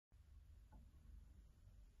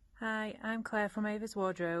Hi, I'm Claire from AVA'S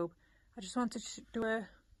Wardrobe. I just wanted to do a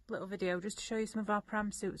little video just to show you some of our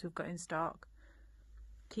pram suits we've got in stock.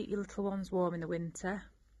 Keep your little ones warm in the winter.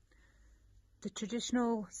 The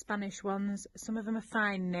traditional Spanish ones, some of them are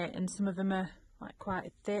fine knit and some of them are like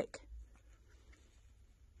quite thick.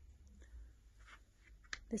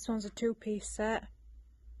 This one's a two-piece set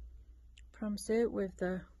pram suit with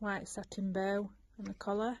the white satin bow and the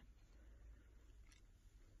collar.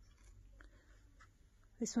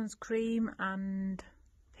 This one's cream and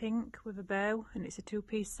pink with a bow, and it's a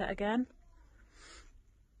two-piece set again.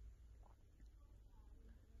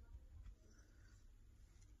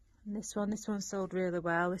 And this one's sold really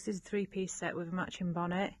well. This is a three-piece set with a matching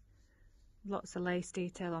bonnet. Lots of lace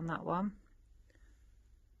detail on that one.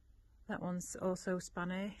 That one's also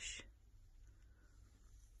Spanish.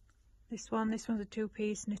 This one's a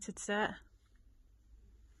two-piece knitted set.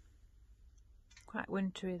 Quite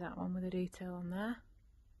wintry, that one, with a detail on there.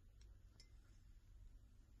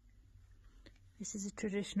 This is a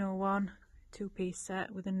traditional one, two-piece set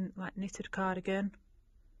with a like knitted cardigan.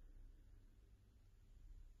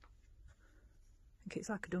 I think it's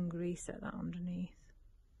like a dungaree set, that underneath.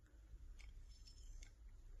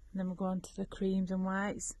 And then we'll go on to the creams and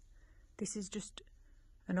whites. This is just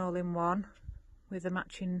an all-in-one with a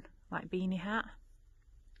matching like beanie hat.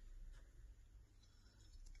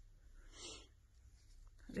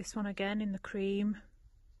 This one again in the cream,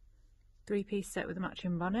 three-piece set with a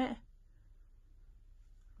matching bonnet.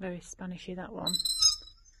 Very Spanishy, that one.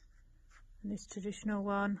 And this traditional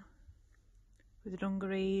one with the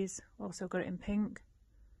dungarees, also got it in pink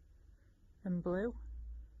and blue.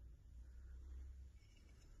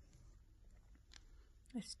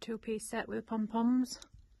 This two-piece set with pom-poms.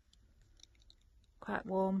 Quite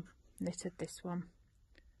warm, knitted, this one.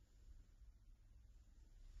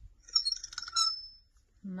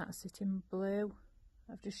 And that's it in blue.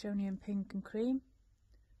 I've just shown you in pink and cream.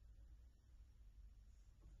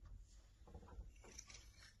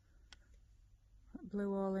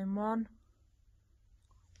 Blue all-in-one.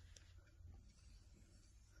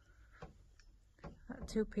 That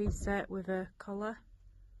two-piece set with a collar.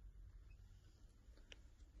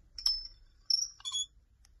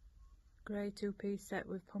 Grey two-piece set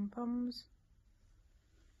with pom-poms.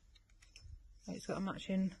 It's got a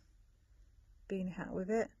matching beanie hat with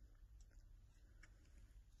it.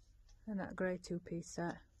 And that grey two-piece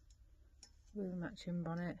set with a matching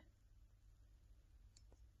bonnet.